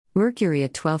Mercury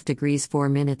at 12 degrees 4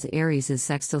 minutes Aries is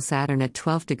sextile Saturn at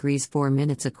 12 degrees 4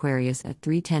 minutes Aquarius at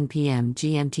 3:10 p.m.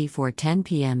 GMT 4:10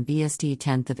 p.m. BST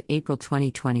 10th of April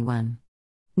 2021.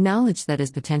 Knowledge that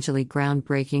is potentially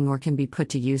groundbreaking or can be put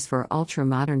to use for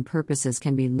ultra-modern purposes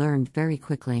can be learned very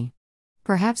quickly.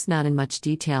 Perhaps not in much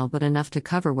detail but enough to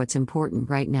cover what's important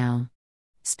right now.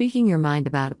 Speaking your mind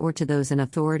about or to those in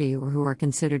authority or who are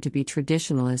considered to be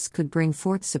traditionalists could bring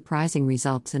forth surprising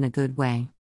results in a good way.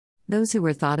 Those who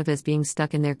were thought of as being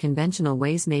stuck in their conventional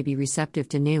ways may be receptive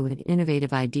to new and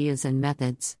innovative ideas and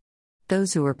methods.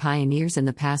 Those who were pioneers in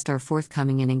the past are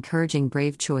forthcoming in encouraging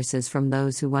brave choices from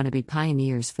those who want to be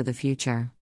pioneers for the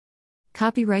future.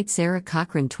 Copyright Sarah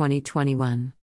Cochran 2021.